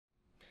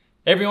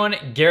Hey everyone,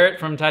 Garrett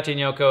from Tate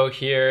Yoko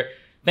here.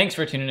 Thanks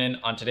for tuning in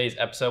on today's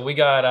episode. We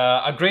got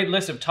a great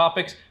list of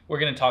topics. We're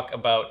going to talk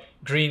about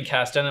green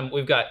cast denim.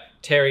 We've got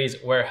Terry's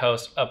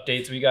warehouse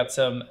updates. We got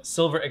some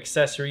silver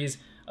accessories.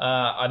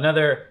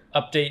 Another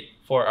update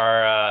for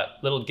our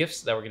little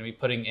gifts that we're going to be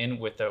putting in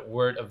with the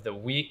word of the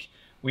week.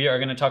 We are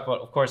going to talk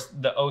about, of course,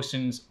 the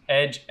Ocean's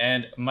Edge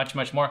and much,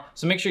 much more.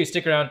 So make sure you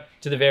stick around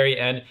to the very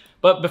end.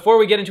 But before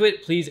we get into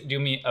it, please do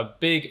me a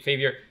big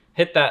favor.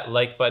 Hit that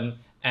like button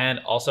and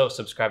also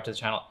subscribe to the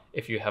channel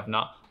if you have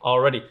not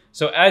already.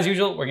 So as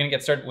usual, we're gonna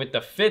get started with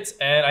the fits.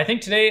 And I think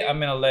today I'm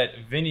gonna let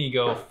Vinny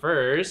go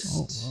first.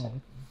 Oh,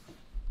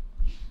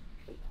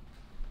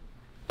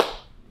 wow.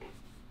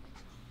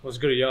 What's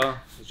good, y'all?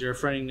 It's your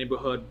friendly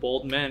neighborhood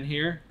bald man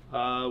here.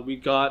 We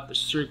got the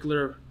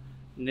circular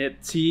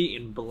knit tee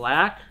in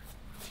black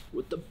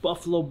with the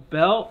buffalo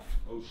belt.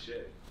 Oh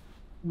shit.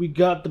 We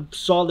got the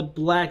solid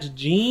black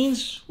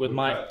jeans with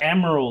my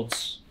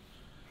emeralds.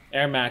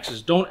 Air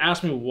Maxes. Don't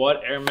ask me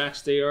what Air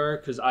Max they are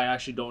because I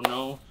actually don't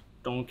know.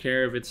 Don't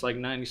care if it's like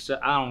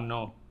 97. I don't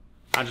know.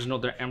 I just know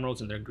they're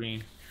emeralds and they're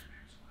green.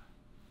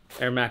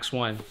 Air Max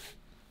 1.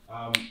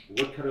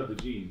 What cut are the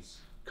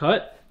jeans?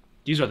 Cut?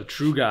 These are the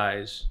true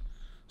guys.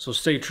 So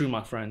stay true,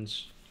 my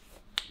friends.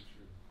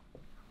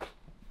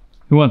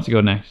 Who wants to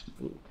go next?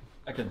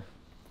 I can.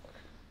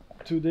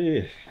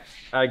 Today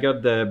I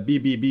got the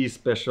BBB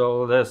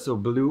special, so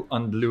blue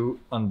on blue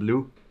on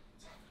blue.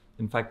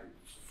 In fact,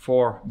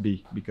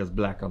 4B because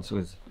black also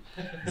is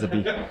a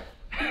B.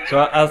 So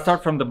I'll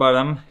start from the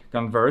bottom.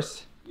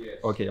 Converse. Yes.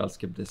 Okay, I'll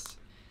skip this.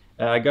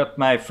 I got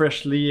my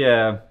freshly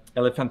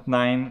Elephant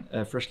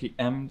 9 freshly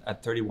hemmed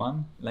at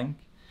 31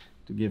 length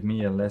to give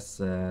me a less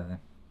I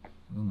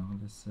don't know,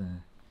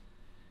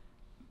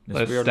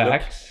 Less weird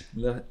stacks.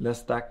 look. Less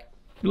stack.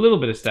 A little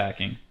bit of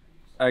stacking.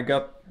 I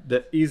got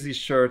the Easy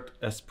Shirt,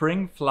 a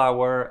spring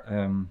flower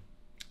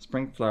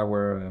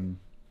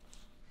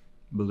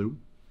blue.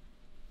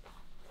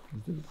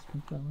 Is it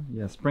spring flower?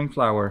 Yeah, spring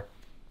flower.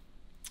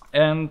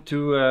 And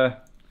to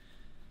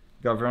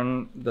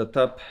govern the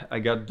top, I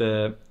got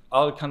the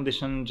all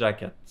condition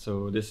jacket.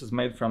 So this is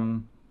made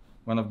from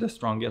one of the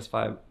strongest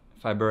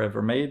fiber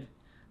ever made.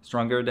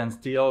 Stronger than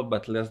steel,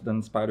 but less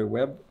than spider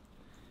web.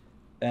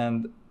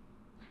 And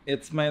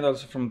it's made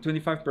also from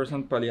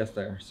 25%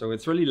 polyester. So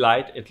it's really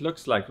light. It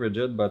looks like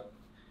rigid, but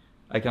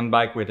I can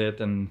bike with it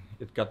and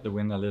it cut the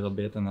wind a little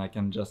bit and I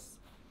can just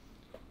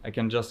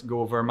go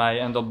over my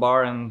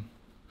handlebar and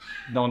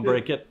don't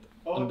break it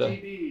on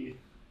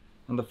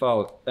the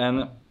fall.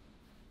 And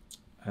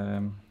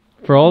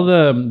For all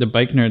the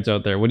bike nerds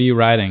out there, what are you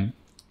riding?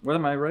 what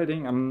am I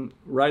riding? I'm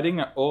riding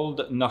an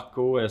old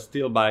Norco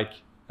steel bike,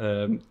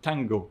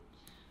 Tango.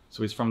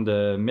 So it's from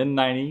the mid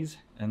 90s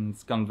and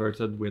it's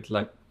converted with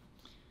like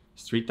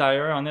street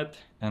tire on it.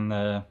 And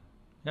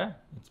yeah,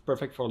 it's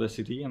perfect for the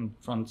city and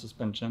front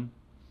suspension.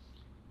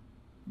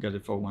 Got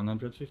it for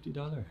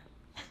 $150.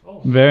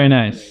 Oh. Very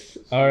nice.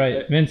 All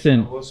right,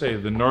 Vincent. I will say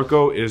the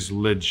Norco is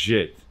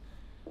legit.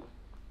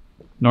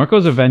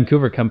 Norco's a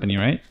Vancouver company,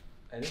 right?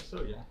 I think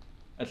so, yeah.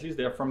 At least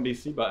they're from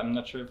BC, but I'm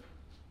not sure.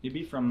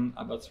 Maybe from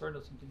Abbotsford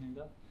or something like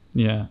that.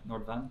 Yeah.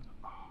 North Van.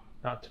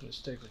 Not too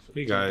mistaken.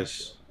 Hey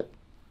guys,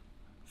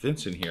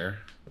 Vincent here.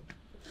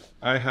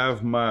 I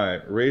have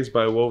my Raised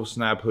by Wolves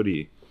Snap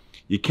hoodie.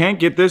 You can't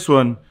get this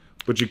one,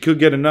 but you could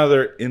get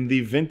another in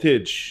the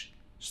vintage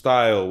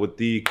style with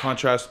the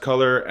contrast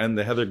color and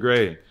the heather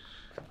gray.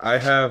 I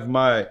have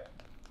my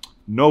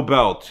no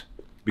belt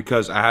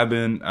because I have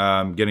been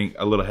getting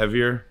a little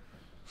heavier.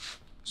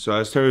 So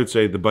as Terry would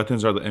say, the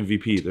buttons are the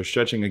MVP. They're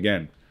stretching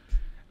again.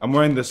 I'm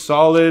wearing the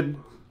solid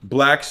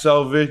black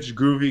selvage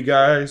groovy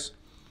guys.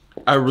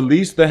 I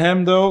released the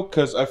hem though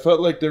because I felt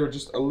like they were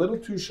just a little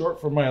too short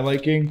for my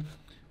liking.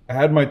 I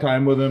had my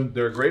time with them.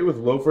 They're great with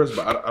loafers,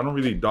 but I don't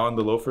really don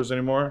the loafers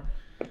anymore.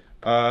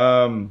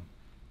 Yeah,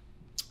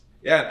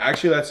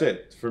 actually that's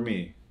it for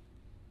me.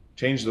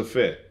 Change the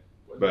fit.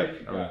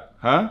 But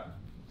huh?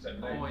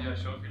 Oh yeah,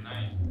 show up your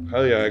knife.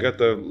 Hell yeah, I got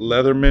the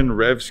Leatherman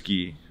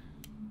Revski.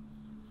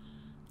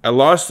 I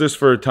lost this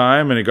for a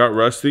time and it got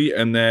rusty,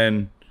 and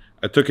then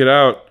I took it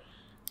out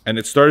and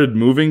it started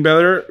moving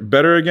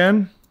better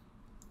again.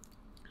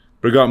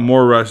 But it got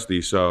more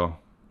rusty, so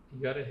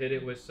You gotta hit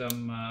it with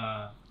some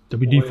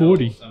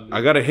WD-40.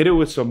 I gotta hit it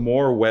with some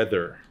more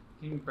weather.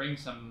 You can bring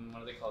some,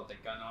 what do they call it, the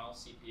gun oil,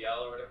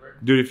 CPL or whatever.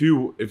 Dude, if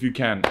you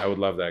can, I would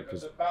love that.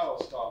 Cause Battle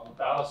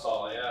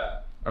saw,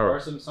 yeah. All Or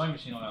right. some sewing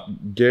machine oil.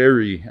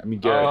 Gary.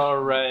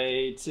 All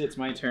right, it's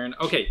my turn.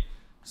 Okay,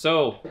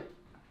 so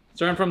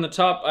starting from the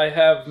top, I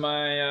have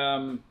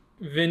my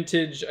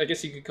vintage, I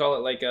guess you could call it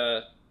like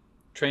a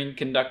train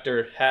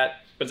conductor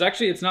hat, but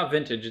it's not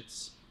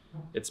vintage,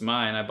 it's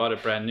mine. I bought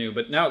it brand new,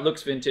 but now it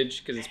looks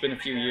vintage because it's been a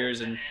few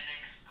years and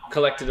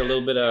collected a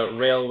little bit of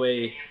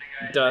railway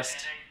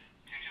dust.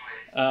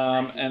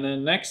 And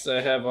then next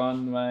I have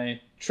on my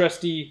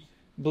trusty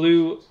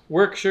blue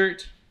work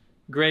shirt,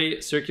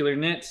 gray circular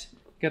knit.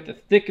 Got the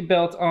thick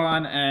belt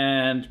on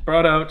and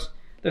brought out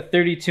the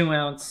 32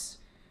 ounce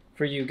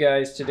for you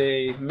guys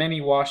today.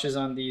 Many washes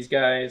on these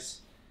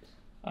guys.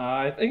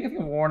 I think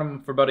I've worn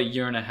them for about a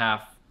year and a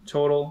half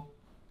total.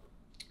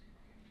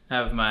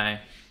 Have my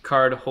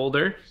card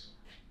holder.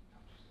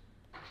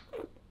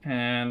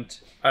 And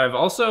I've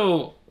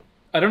also,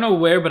 I don't know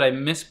where, but I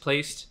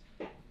misplaced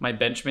my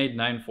Benchmade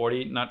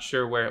 940. Not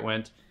sure where it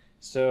went.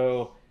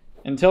 So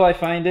until I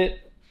find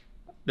it,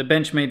 the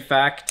Benchmade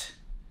Fact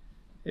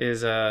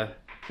is the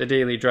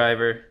daily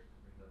driver,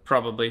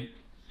 probably.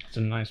 That's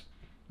a nice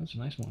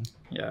one.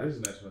 Yeah. It is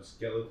a nice one.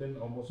 Skeleton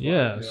almost.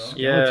 Yeah. You know? Skeleton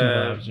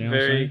Yeah, vibes, you know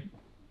what I'm very.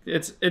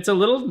 It's a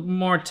little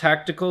more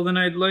tactical than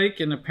I'd like,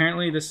 and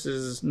apparently this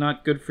is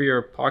not good for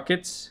your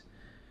pockets.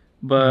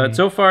 But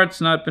so far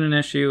it's not been an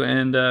issue,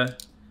 and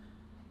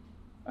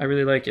I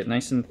really like it,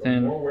 nice and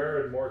thin. More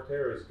wear and more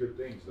tear is good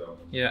things, though.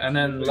 Yeah, and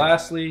then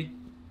lastly,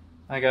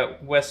 I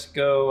got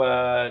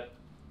Wesco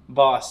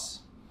Boss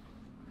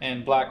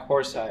and Black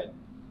Horsehide,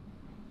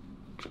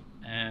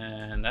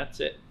 and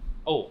that's it.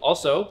 Oh,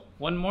 also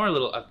one more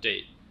little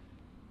update.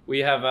 We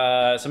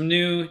have some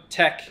new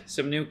tech,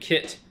 some new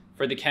kit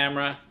for the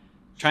camera,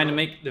 trying to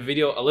make the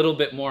video a little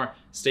bit more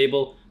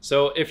stable.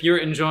 So if you're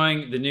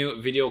enjoying the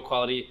new video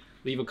quality,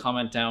 leave a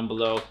comment down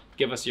below.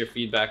 Give us your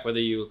feedback, whether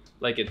you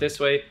like it this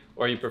way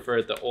or you prefer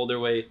it the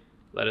older way.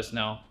 Let us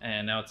know.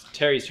 And now it's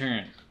Terry's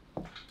turn.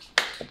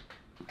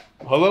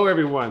 Hello,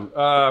 everyone.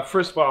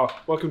 First of all,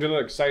 welcome to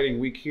another exciting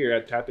week here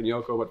at Tate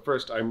Yoko. But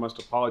first, I must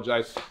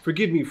apologize.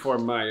 Forgive me for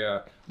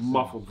my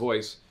muffled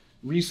voice.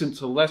 Recent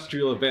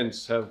celestial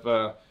events have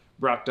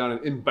brought down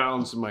an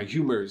imbalance in my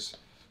humors,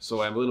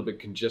 so I'm a little bit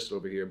congested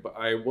over here. But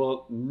I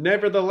will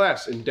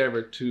nevertheless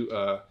endeavor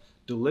to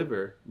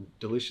deliver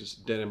delicious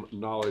denim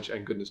knowledge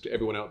and goodness to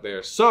everyone out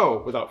there.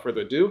 So, without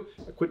further ado,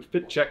 a quick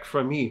fit check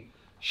from me.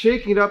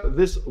 Shaking it up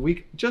this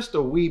week just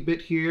a wee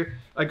bit here.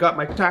 I got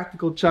my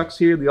tactical chucks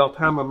here, the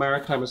Altama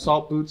Maritime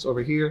Assault boots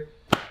over here.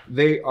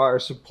 They are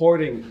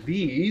supporting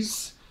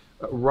these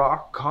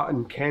rock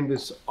cotton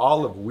canvas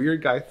olive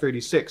Weird Guy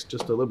 36,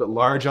 just a little bit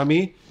large on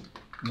me.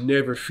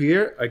 Never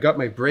fear. I got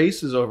my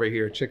braces over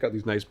here. Check out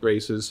these nice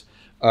braces.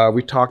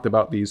 We talked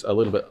about these a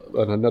little bit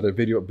on another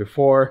video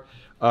before.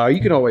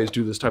 You can always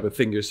do this type of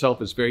thing yourself.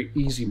 It's very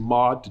easy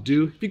mod to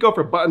do. If you go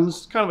for buttons,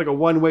 it's kind of like a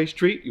one-way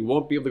street. You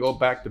won't be able to go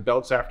back to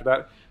belts after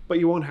that, but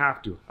you won't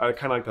have to. I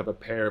kind of like to have a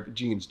pair of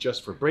jeans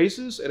just for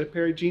braces and a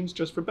pair of jeans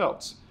just for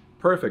belts.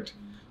 Perfect.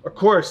 Of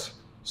course,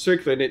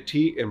 circular knit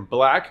tee in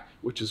black,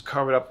 which is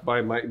covered up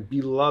by my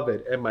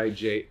beloved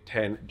MIJ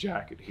 10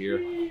 jacket here.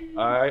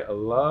 I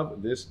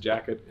love this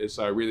jacket. It's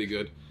really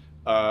good.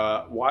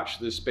 Watch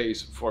this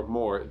space for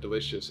more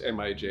delicious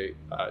MIJ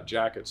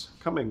jackets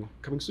coming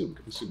soon.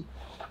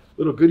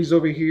 Little goodies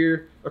over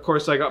here. Of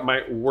course, I got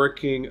my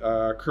working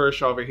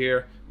Kershaw over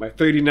here. My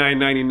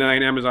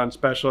 $39.99 Amazon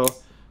special.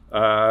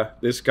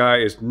 This guy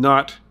is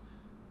not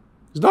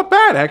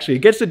bad, actually. He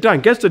gets it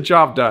done, gets the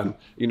job done.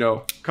 You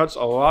know, cuts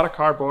a lot of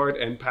cardboard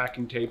and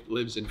packing tape,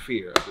 lives in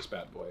fear of this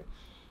bad boy.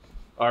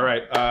 All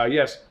right,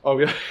 yes. Oh,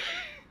 yeah.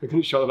 We're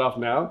gonna show it off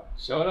now.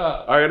 Show it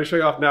up. All right, I'm gonna show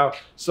you off now.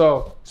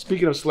 So,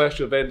 speaking of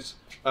celestial events,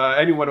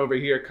 anyone over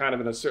here kind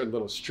of in a certain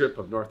little strip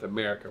of North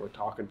America, we're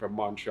talking from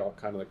Montreal,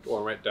 kind of like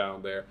going right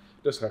down there,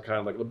 just kind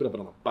of like a little bit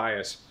of a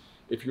bias.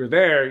 If you're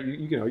there,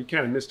 you know, you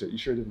kind of missed it. You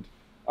sure didn't.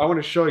 I want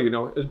to show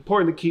you, it's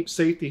important to keep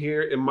safety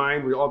here in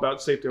mind. We're all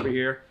about safety over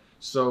here.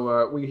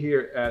 So we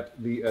here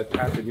at the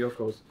Tate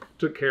Yokos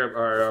took care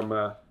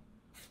of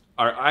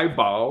our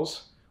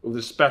eyeballs with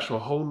this special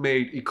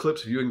homemade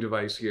eclipse viewing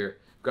device here.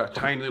 We've got a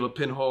tiny little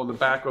pinhole in the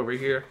back over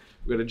here.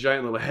 We've got a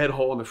giant little head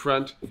hole in the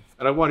front.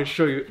 And I want to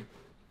show you,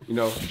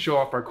 show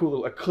off our cool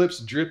little eclipse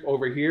drip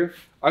over here.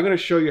 I'm going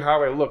to show you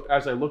how I looked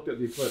as I looked at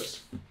the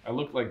eclipse. I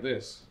looked like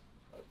this.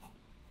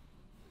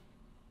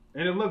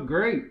 And it looked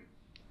great.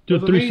 Do a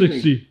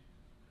 360.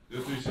 Do a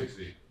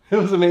 360. It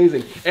was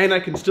amazing. And I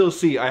can still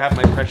see, I have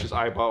my precious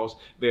eyeballs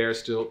there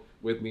still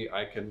with me.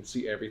 I can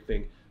see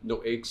everything.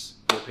 No aches,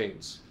 no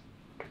pains.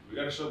 We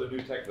gotta show the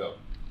new tech though.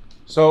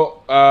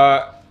 So,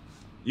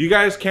 you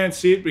guys can't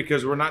see it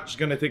because we're not just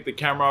gonna take the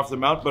camera off the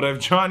mount, but I've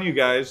drawn you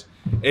guys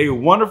a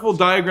wonderful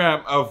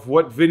diagram of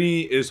what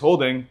Vinny is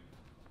holding.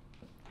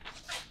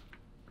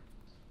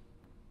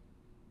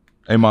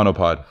 A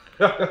monopod.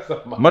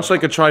 Much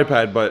like a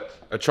tripod,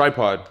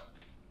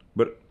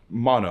 but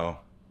mono.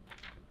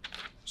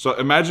 So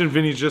imagine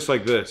Vinny's just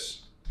like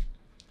this.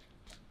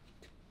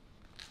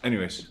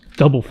 Anyways.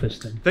 Double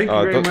fisting. Thank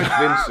you very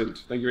much,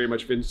 Vincent. Thank you very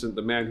much, Vincent,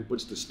 the man who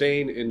puts the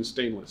stain in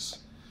stainless.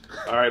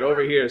 All right,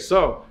 over here.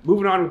 So,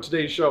 moving on with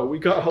today's show, we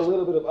got a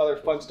little bit of other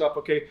fun stuff,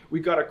 okay?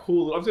 We got a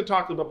cool, I was going to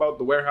talk a little bit about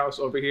the warehouse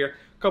over here.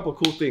 A couple of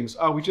cool things.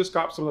 We just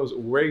got some of those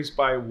Raised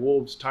by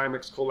Wolves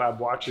Timex collab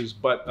watches,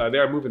 but they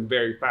are moving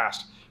very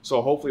fast. So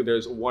hopefully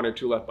there's one or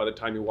two left by the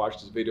time you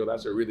watch this video.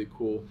 That's a really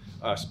cool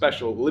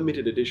special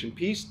limited edition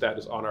piece that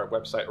is on our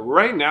website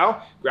right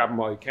now. Grab them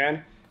while you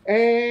can.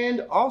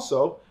 And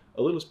also,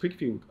 a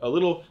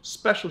little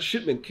special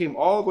shipment came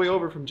all the way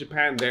over from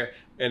Japan there,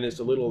 and it's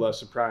a little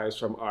surprise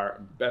from our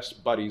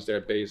best buddies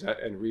there,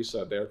 Bezat and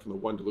Risa there from the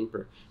One to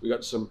Looper. We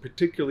got some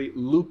particularly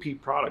loopy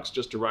products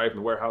just arrived in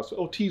the warehouse.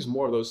 I'll tease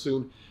more of those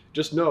soon.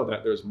 just know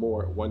that there's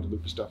more One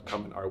DeLuca stuff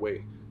coming our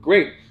way.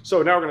 Great.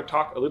 So now we're going to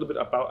talk a little bit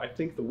about, I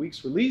think, the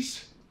week's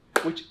release,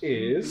 which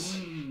is...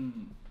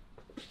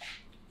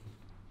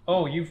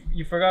 Oh, you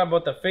forgot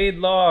about the fade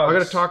logs. I'm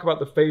going to talk about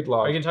the fade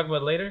log. Are you going to talk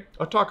about it later?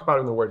 I'll talk about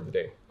it in the word of the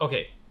day.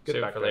 Okay, Get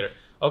save it back for there. later.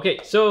 Okay,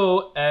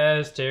 so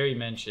as Terry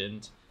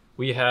mentioned,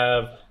 we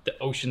have the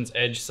Ocean's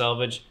Edge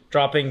salvage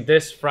dropping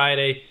this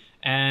Friday,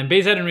 and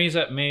Bayzad and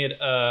Riza made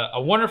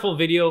a wonderful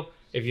video.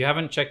 If you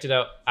haven't checked it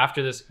out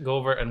after this, go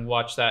over and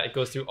watch that. It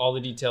goes through all the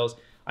details.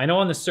 I know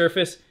on the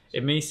surface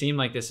it may seem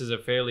like this is a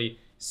fairly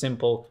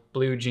simple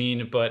blue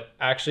jean, but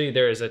actually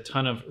there is a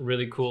ton of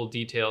really cool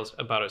details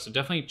about it. So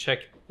definitely check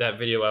that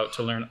video out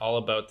to learn all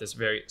about this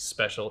very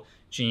special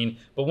jean.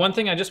 But one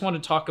thing I just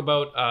want to talk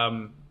about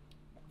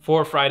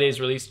for Friday's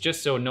release,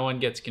 just so no one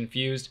gets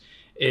confused,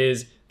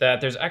 is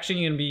that there's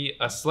actually going to be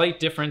a slight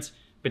difference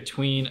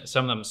between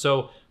some of them.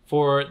 So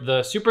for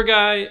the super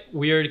guy,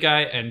 weird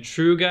guy, and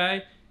true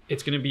guy,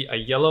 it's going to be a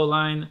yellow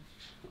line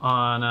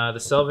on the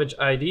selvage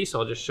ID. So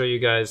I'll just show you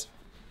guys.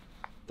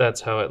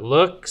 That's how it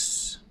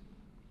looks.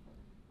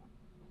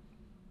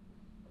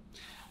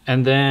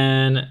 And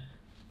then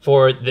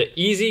for the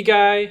easy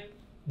guy,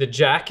 the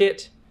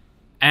jacket,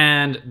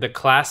 and the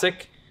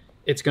classic,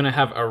 it's going to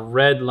have a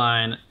red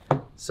line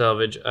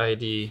selvage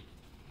ID.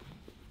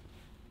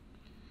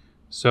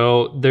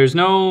 So there's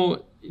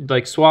no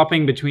like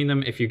swapping between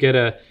them. If you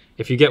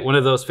get one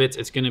of those fits,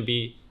 it's going to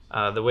be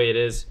the way it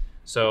is.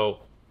 So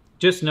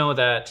just know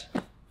that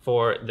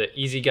for the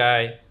easy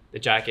guy, the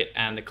jacket,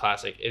 and the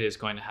classic, it is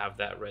going to have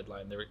that red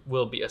line. There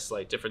will be a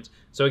slight difference.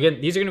 So again,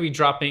 these are going to be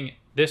dropping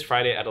this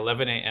Friday at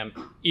 11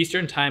 a.m.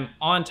 Eastern time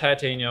on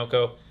Tate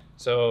Yoko.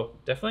 So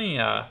definitely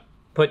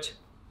put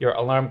your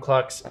alarm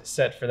clocks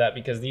set for that,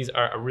 because these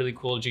are a really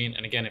cool jean.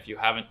 And again, if you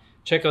haven't,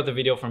 check out the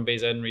video from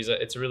Bayzad and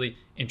Riza. It's a really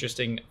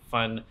interesting,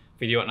 fun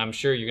video, and I'm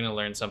sure you're going to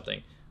learn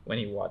something when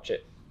you watch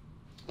it.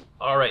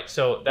 All right,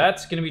 so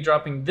that's going to be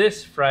dropping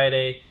this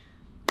Friday.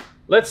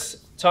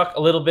 Let's talk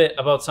a little bit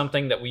about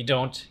something that we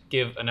don't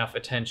give enough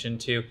attention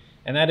to,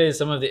 and that is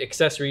some of the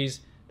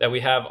accessories that we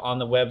have on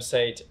the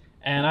website.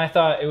 And I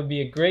thought it would be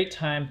a great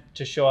time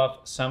to show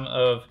off some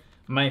of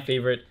my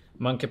favorite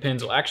Monka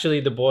pins. Well,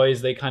 actually, the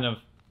boys, they kind of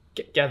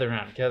gather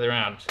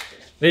around.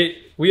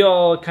 We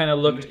all kind of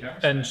looked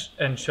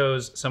and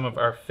chose some of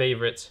our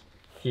favorites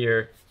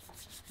here.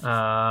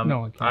 I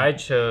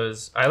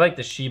like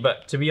the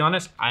Shiba. To be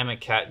honest, I'm a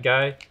cat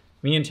guy.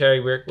 Me and Terry,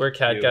 we're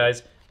cat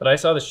guys. But I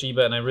saw the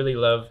Shiba, and I really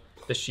love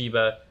the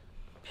Shiba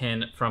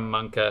pin from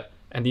Monka.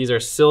 And these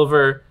are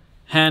silver,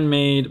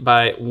 handmade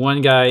by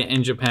one guy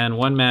in Japan,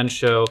 one-man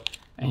show.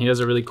 And he does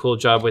a really cool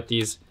job with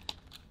these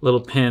little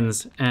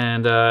pins.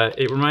 And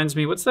it reminds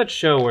me, what's that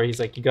show where he's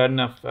like, you got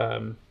enough,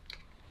 do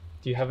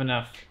you have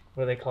enough,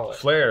 what do they call it?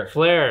 Flair.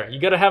 Flair. You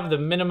got to have the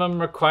minimum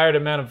required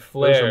amount of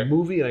flair. There's a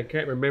movie, and I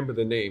can't remember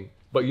the name,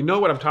 but you know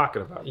what I'm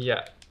talking about.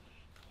 Yeah.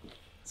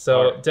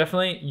 So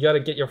definitely, you got to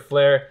get your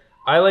flair.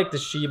 I like the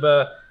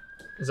Shiba.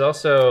 There's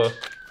also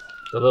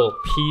the little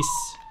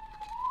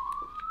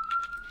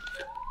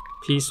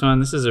piece one.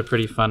 This is a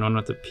pretty fun one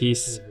with the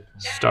piece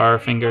star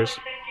fingers.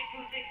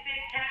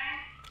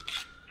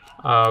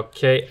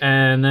 Okay,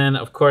 and then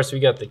of course we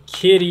got the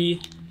kitty.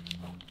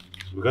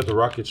 We got the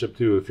rocket ship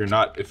too. If you're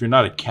not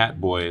a cat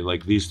boy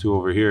like these two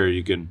over here,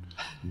 you can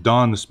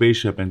don the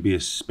spaceship and be a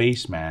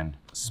spaceman.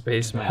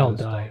 Spaceman. Hell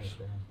dive.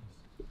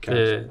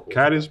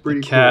 Cat is pretty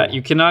Cat. cool.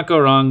 You cannot go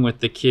wrong with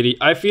the kitty.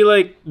 I feel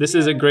like this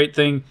is a great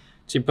thing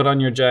to put on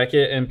your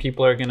jacket, and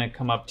people are gonna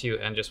come up to you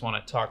and just want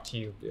to talk to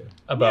you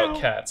about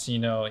cats. You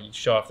know, you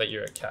show off that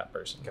you're a cat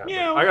person.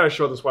 I gotta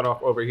show this one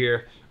off over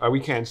here. We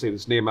can't say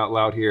this name out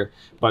loud here,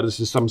 but this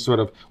is some sort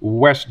of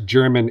West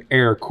German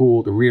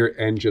air-cooled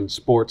rear-engine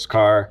sports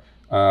car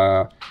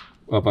of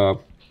a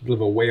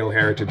whale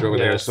heritage over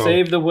there. So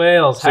save the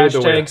whales. Save the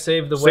Hashtag whale.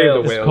 save the Save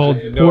whales. the whales. It's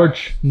called You know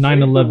Porsche Save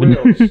 911.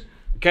 the whales.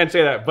 Can't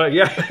say that, but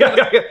yeah.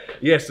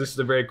 Yes, this is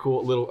a very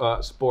cool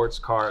little sports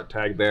car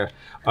tag there.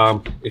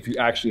 If you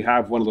actually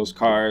have one of those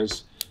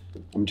cars,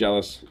 I'm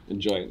jealous.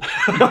 Enjoy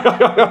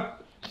it.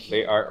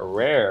 They are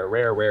rare.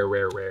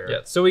 Yeah,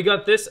 so we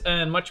got this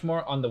and much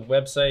more on the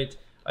website.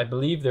 I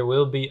believe there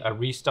will be a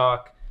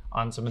restock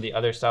on some of the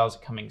other styles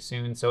coming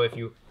soon. So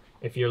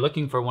if you're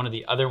looking for one of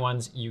the other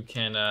ones, you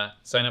can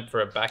sign up for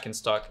a back in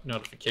stock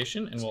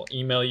notification, and we'll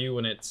email you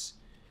when it's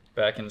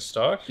back in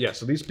stock. Yeah,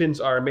 so these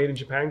pins are made in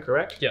Japan,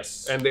 correct?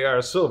 Yes. And they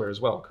are silver as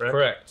well, correct?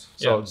 Correct.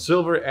 So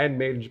silver and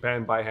made in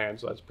Japan by hand,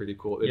 so that's pretty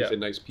cool. It's Yeah. a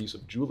nice piece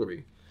of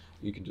jewelry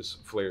you can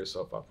just flare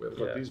yourself up with.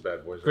 Yeah. These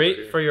bad boys.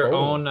 Great for your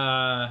own,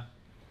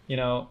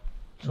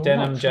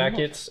 denim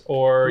jackets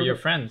or your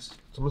friends.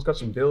 Someone's got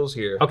some bills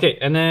here. Okay,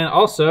 and then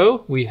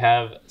also we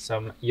have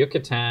some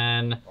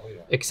Yucatan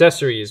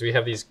accessories. We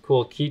have these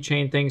cool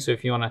keychain things. So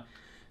if you want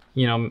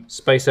to,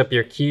 spice up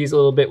your keys a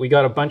little bit, we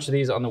got a bunch of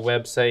these on the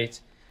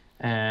website,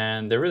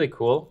 and they're really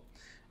cool.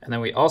 And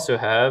then we also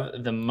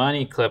have the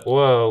money clip.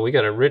 Whoa, we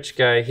got a rich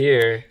guy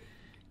here.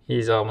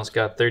 He's almost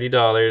got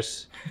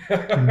 $30.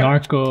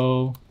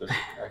 Narco.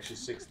 Actually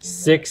 $16.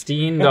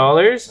 $16?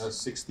 No,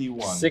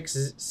 61.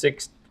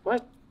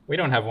 What? We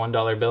don't have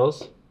 $1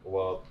 bills.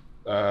 Well,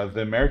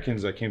 the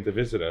Americans that came to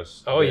visit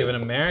us. Oh, you have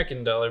an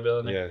American dollar bill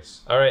in there?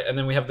 Yes. All right, and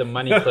then we have the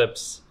money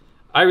clips.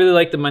 I really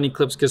like the money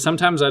clips because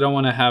sometimes I don't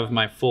want to have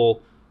my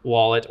full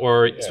wallet,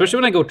 or especially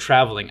when I go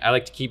traveling, I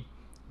like to keep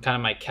kind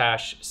of my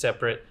cash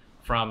separate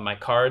from my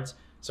cards.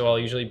 So I'll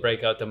usually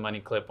break out the money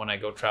clip when I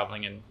go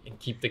traveling and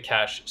keep the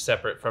cash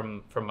separate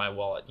from my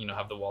wallet, you know,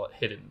 have the wallet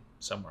hidden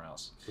somewhere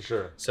else. For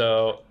sure.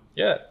 So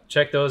yeah,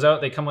 check those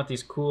out. They come with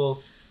these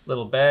cool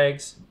little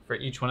bags for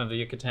each one of the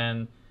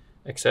Yucatan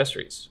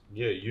accessories.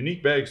 Yeah,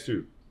 unique bags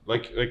too.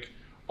 Like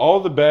all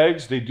the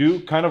bags, they do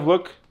kind of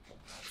look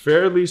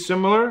fairly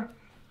similar,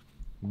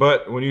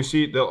 but when you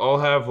see, they'll all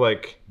have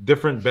like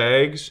different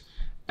bags,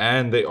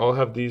 and they all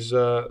have these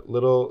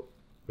little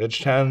veg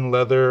tan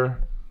leather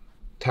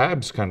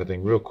tabs kind of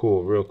thing. Real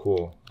cool, real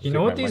cool. You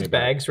know what these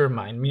bags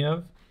remind me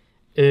of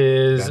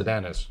is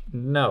bandanas.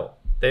 No.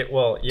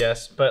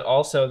 Yes, but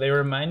also they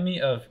remind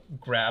me of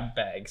grab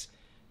bags.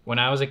 When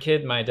I was a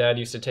kid, my dad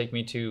used to take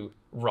me to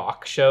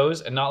rock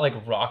shows, and not like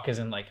rock as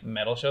in like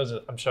metal shows.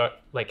 I'm sure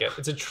like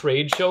it's a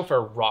trade show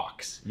for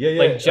rocks. Yeah,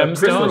 like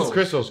gemstones,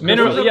 crystals.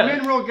 mineral. Yeah,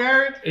 Mineral,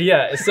 Garrett.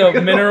 yeah. So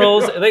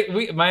minerals. Like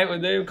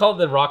they call it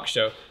the rock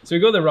show. So we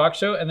go to the rock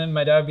show, and then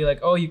my dad would be like,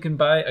 "Oh, you can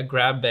buy a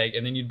grab bag,"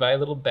 and then you'd buy a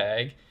little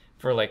bag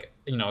for like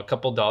a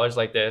couple dollars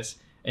like this,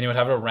 and you would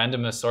have a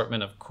random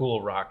assortment of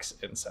cool rocks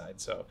inside.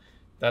 So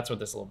that's what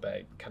this little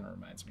bag kind of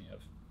reminds me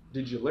of.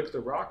 Did you lick the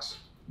rocks?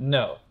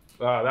 No.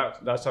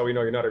 That's how we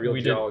know you're not a real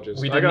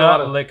geologist. We did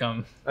not lick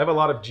them. I have a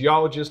lot of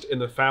geologists in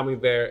the family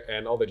there,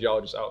 and all the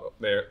geologists out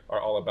there are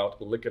all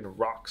about licking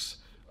rocks.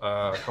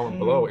 Comment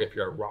below if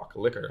you're a rock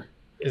licker.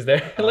 Is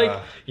there like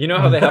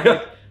how they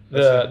have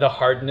like the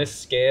hardness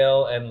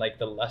scale and like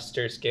the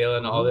luster scale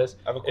and all this?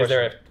 I have a Is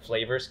there question. a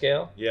flavor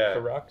scale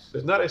for rocks?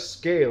 There's not a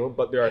scale,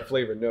 but there are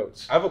flavor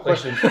notes. I have a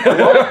question.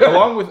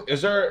 along with,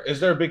 is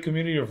there a big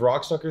community of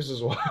rock suckers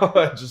as well?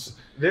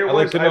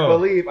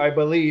 I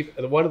believe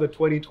one of the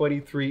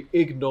 2023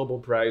 Ig Nobel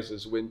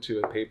prizes went to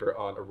a paper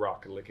on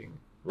rock licking.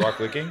 Rock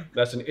licking?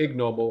 That's an Ig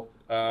Nobel.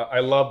 I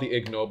love the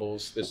Ig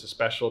Nobels. It's a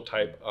special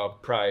type of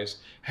prize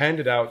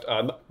handed out,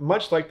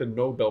 much like the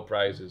Nobel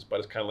prizes, but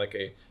it's kind of like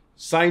a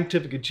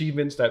scientific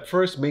achievements that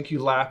first make you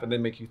laugh and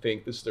then make you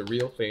think this is the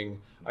real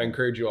thing. I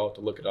encourage you all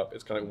to look it up.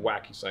 It's kind of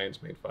wacky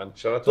science made fun.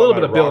 Shout out It's to a little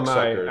all bit of my Bill rock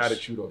Nye suckers.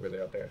 attitude over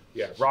there out there.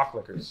 Yeah, rock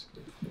lickers.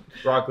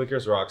 Rock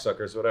lickers, rock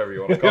suckers, whatever you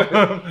want to call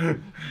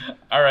them.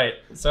 All right.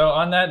 So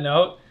on that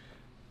note,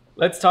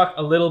 let's talk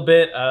a little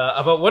bit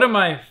about one of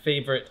my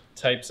favorite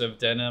types of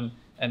denim,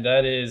 and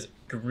that is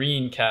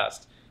green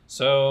cast.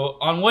 So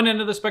on one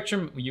end of the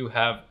spectrum, you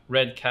have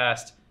red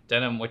cast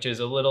denim, which is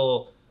a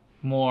little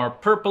more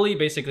purpley.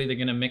 Basically, they're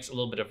going to mix a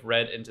little bit of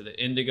red into the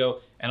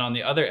indigo. And on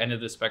the other end of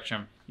the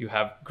spectrum, you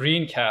have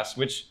green cast,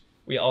 which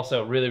we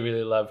also really,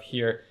 really love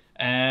here.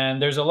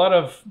 And there's a lot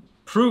of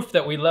proof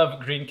that we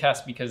love green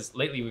cast because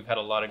lately we've had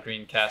a lot of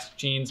green cast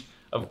jeans.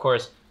 Of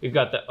course, we've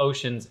got the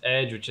Ocean's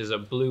Edge, which is a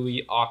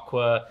bluey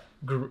aqua,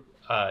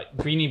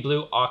 greeny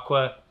blue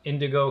aqua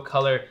indigo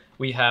color.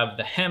 We have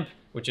the hemp,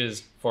 which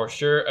is for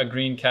sure a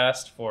green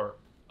cast for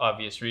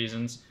obvious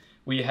reasons.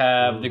 We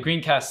have the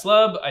green cast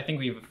slub. I think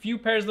we have a few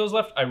pairs of those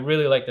left. I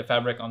really like the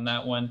fabric on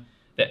that one.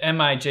 The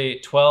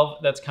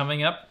MIJ12 that's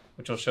coming up,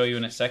 which I'll show you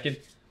in a second.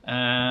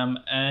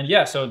 And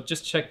yeah, so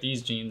just check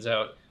these jeans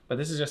out. But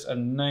this is just a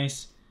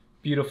nice,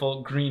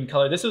 beautiful green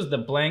color. This is the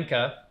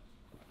Blanca,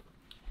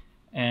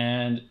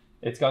 and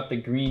it's got the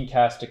green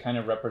cast to kind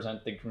of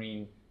represent the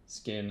green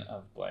skin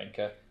of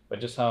Blanca. But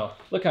just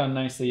look how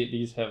nicely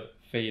these have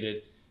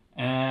faded.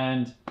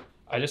 And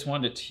I just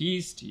wanted to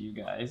tease to you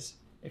guys,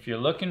 if you're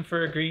looking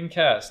for a green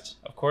cast,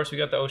 of course we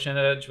got the Ocean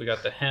Edge, we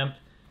got the hemp,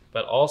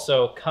 but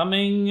also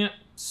coming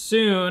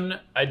soon,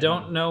 I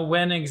don't know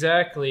when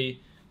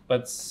exactly,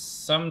 but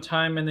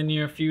sometime in the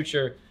near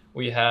future,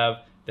 we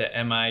have the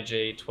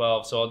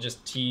MIJ12. So I'll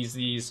just tease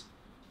these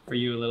for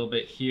you a little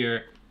bit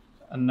here.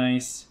 A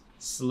nice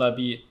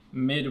slubby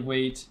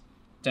mid-weight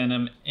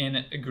denim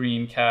in a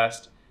green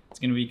cast. It's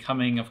going to be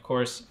coming, of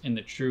course, in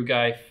the True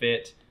Guy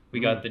fit. We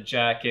got the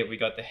jacket, we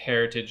got the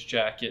heritage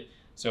jacket.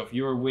 So if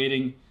you were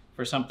waiting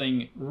for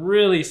something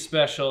really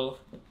special,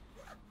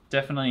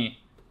 definitely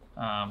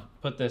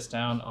put this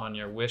down on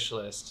your wish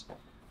list.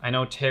 I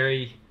know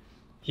Terry,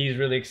 he's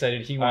really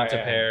excited. He wants a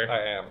pair.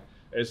 I am.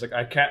 It's like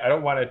I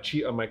don't want to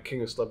cheat on my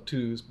King of Slub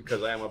 2s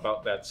because I am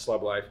about that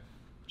slub life.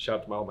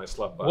 Shout out to all my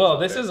slub buds. Well,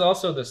 this is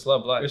also the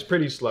slub life. It's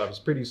pretty slub. It's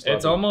pretty slubby.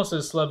 It's almost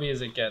as slubby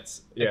as it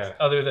gets. Yeah.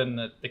 Other than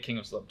the King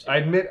of Slub 2. I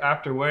admit,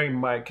 after wearing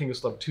my King of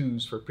Slub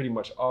 2s for pretty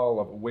much all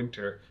of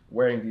winter,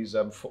 wearing these,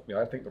 I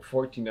think the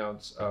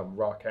 14-ounce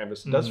raw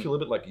canvas, it does feel a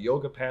bit like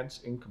yoga pants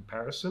in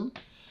comparison.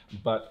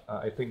 But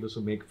I think this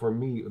will make, for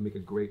me, it would make a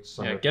great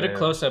summer get pair. a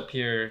close up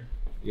here.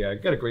 Yeah,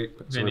 get a great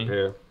summer Vinny.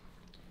 pair.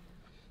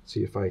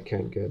 See if I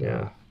can't get...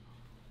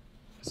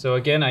 So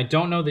again, I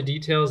don't know the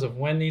details of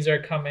when these are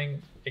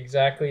coming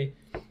exactly,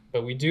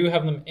 but we do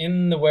have them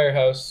in the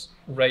warehouse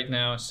right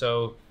now.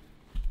 So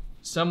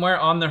somewhere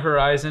on the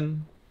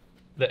horizon,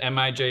 the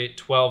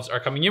MIJ12s are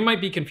coming. You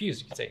might be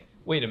confused. You could say,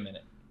 wait a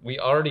minute, we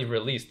already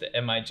released the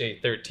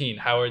MIJ 13.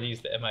 How are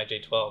these the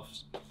MIJ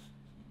 12s?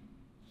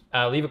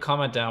 Leave a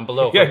comment down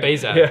below for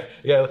Bezad.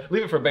 Yeah.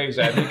 Leave it for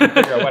Bezad. We can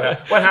figure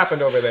out what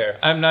happened over there.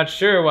 I'm not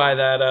sure why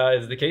that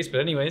is the case, but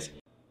anyways.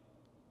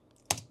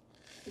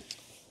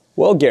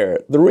 Well,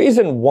 Garrett, the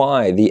reason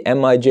why the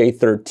MIJ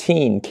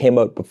 13 came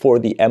out before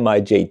the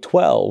MIJ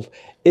 12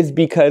 is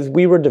because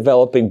we were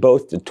developing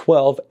both the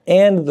 12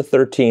 and the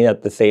 13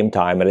 at the same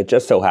time, and it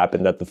just so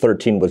happened that the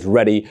 13 was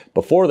ready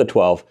before the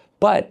 12.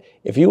 But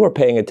if you were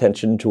paying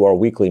attention to our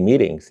weekly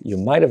meetings, you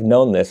might have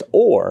known this,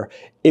 or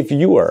if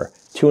you were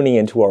tuning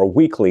into our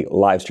weekly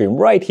live stream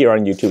right here on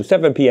YouTube,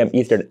 7 p.m.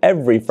 Eastern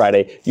every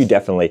Friday, you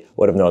definitely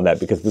would have known that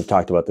because we've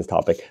talked about this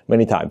topic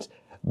many times.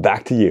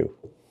 Back to you.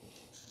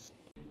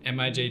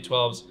 MIJ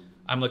 12s.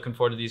 I'm looking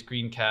forward to these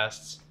green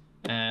casts.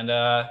 And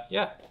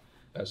yeah.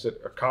 That's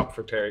it. A comp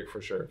for Terry,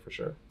 for sure.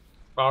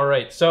 All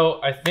right. So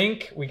I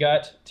think we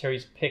got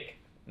Terry's pick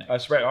next.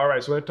 That's right. All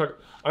right. So I'm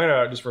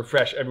gonna just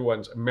refresh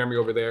everyone's memory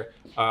over there.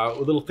 A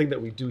little thing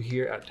that we do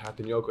here at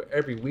Tate Yoko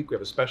every week. We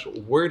have a special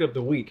word of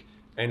the week.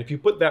 And if you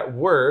put that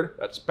word,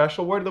 that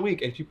special word of the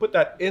week, and if you put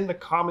that in the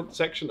comment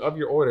section of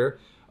your order,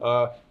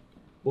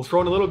 we'll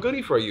throw in a little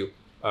goodie for you.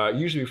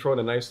 Usually we throw in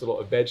a nice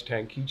little veg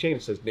tan keychain.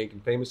 It says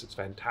Naked Famous. It's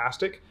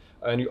fantastic.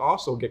 And you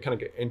also get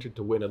entered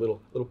to win a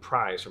little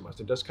prize from us.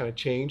 It does kind of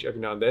change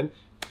every now and then.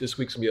 This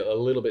week's gonna be a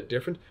little bit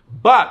different.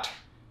 But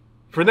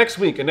for next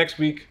week, and next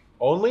week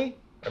only,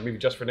 or maybe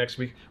just for next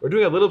week, we're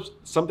doing a little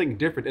something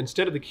different.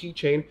 Instead of the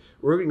keychain,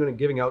 we're going to be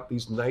giving out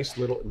these nice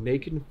little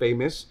Naked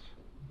Famous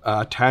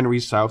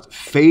Tannery South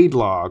fade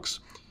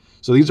logs.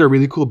 So these are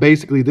really cool.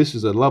 Basically, this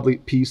is a lovely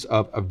piece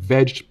of a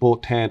vegetable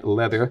tanned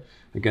leather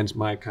against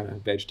my kind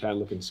of veg tan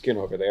looking skin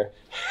over there.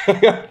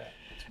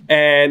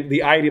 And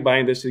the idea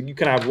behind this is you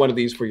can have one of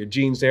these for your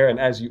jeans there, and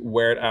as you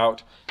wear it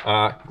out,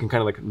 you can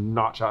kind of like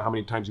notch out how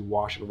many times you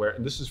wash and wear it.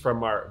 And this is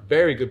from our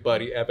very good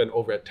buddy, Evan,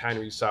 over at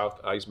Tannery South.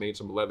 He's made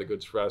some leather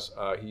goods for us.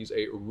 He's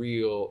a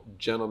real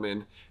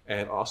gentleman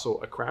and also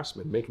a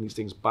craftsman, making these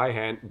things by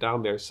hand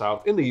down there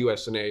south in the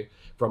US&A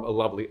from a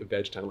lovely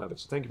veg tan leather.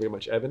 So thank you very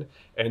much, Evan.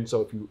 And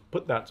so if you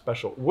put that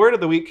special word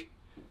of the week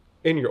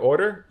in your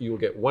order, you will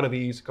get one of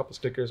these, a couple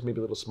stickers, maybe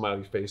a little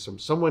smiley face from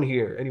someone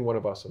here, any one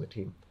of us on the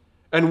team.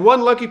 And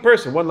one lucky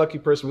person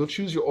will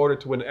choose your order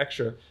to win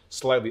an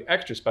slightly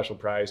extra special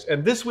prize.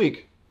 And this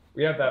week,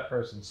 we have that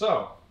person.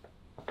 So,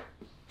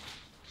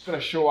 just gonna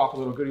show off a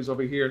little goodies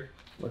over here.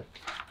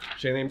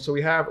 So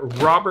we have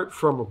Robert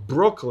from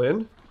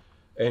Brooklyn,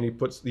 and he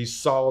puts these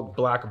solid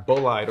black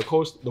bolide. Of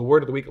course, the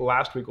word of the week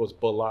last week was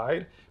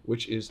bolide,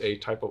 which is a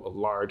type of a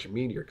large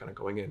meteor kind of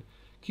going in,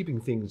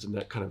 keeping things in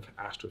that kind of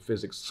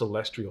astrophysics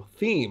celestial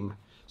theme.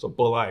 So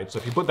bolide. So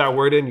if you put that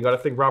word in, you got to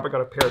think Robert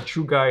got a pair of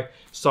True Guy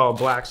solid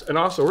blacks. And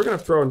also, we're going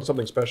to throw in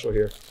something special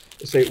here.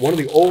 Let's say one of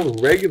the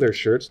old regular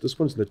shirts. This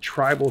one's the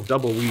tribal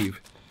double weave.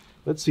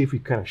 Let's see if we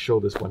kind of show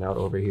this one out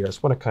over here. I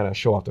just want to kind of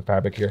show off the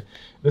fabric here.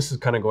 This is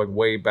kind of going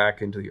way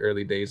back into the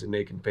early days of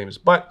Naked Famous.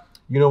 But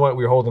you know what?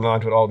 We're holding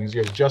on to it all these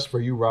years just for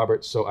you,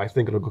 Robert. So I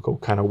think it'll go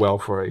kind of well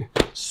for a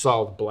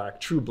solid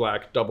black, true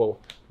black, double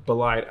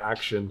bolide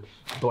action,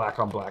 black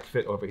on black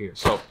fit over here.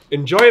 So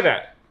enjoy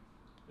that.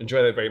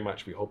 Enjoy that very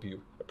much. We hope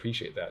you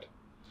appreciate that.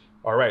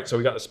 All right, so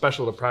we got a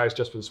special prize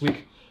just for this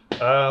week.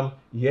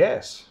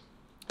 Yes,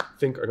 I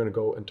think I'm going to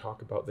go and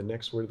talk about the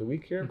next word of the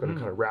week here. I'm going to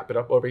kind of wrap it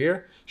up over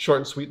here. Short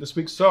and sweet this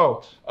week.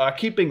 So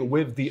keeping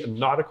with the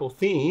nautical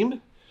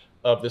theme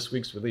of this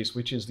week's release,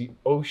 which is the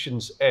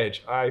Ocean's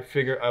Edge, I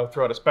figure I'll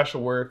throw out a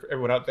special word for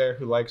everyone out there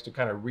who likes to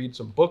kind of read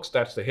some books.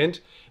 That's the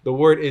hint. The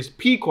word is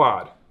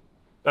Pequod.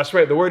 That's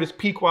right, the word is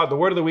Pequod. The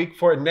word of the week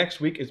for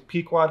next week is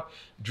Pequod.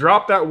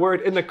 Drop that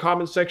word in the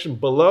comment section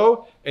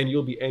below, and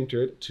you'll be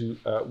entered to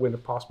win a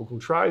possible cool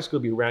prize.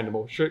 Could be a random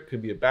old shirt, could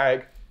be a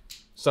bag.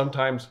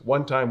 Sometimes,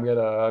 one time we had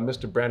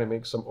Mr. Brandon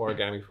make some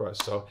origami for us.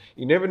 So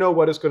you never know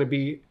what it's going to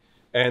be,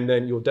 and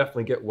then you'll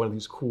definitely get one of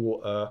these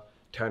cool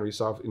Tannery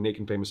South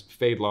Naked Famous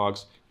fade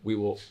logs. We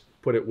will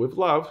put it with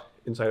love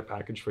inside a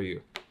package for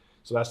you.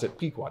 So that's it,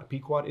 Pequod.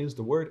 Pequod is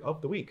the word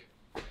of the week.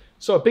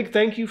 So a big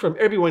thank you from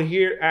everyone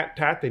here at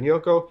Tate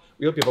Yoko.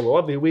 We hope you have a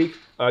lovely week.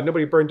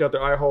 Nobody burned out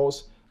their eye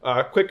holes.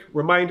 Quick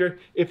reminder,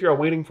 if you're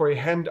waiting for a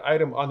hemmed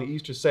item on the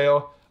Easter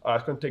sale,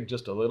 it's going to take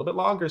just a little bit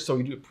longer, so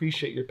we do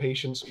appreciate your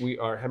patience. We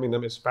are hemming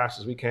them as fast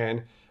as we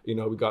can. You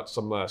know, we got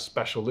some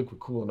special liquid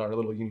coolant, our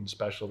little union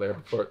special there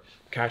before it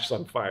catches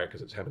on fire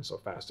because it's hemming so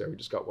fast there. We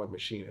just got one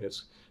machine and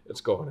it's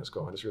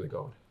really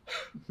going.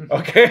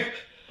 Okay.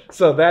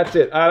 So that's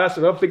it. That's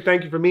a big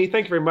thank you for me.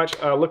 Thank you very much.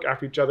 Look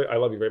after each other. I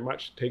love you very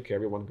much. Take care,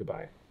 everyone.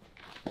 Goodbye.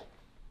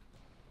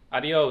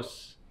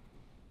 Adios.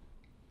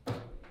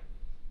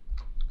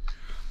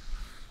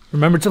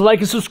 Remember to like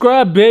and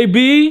subscribe,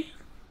 baby.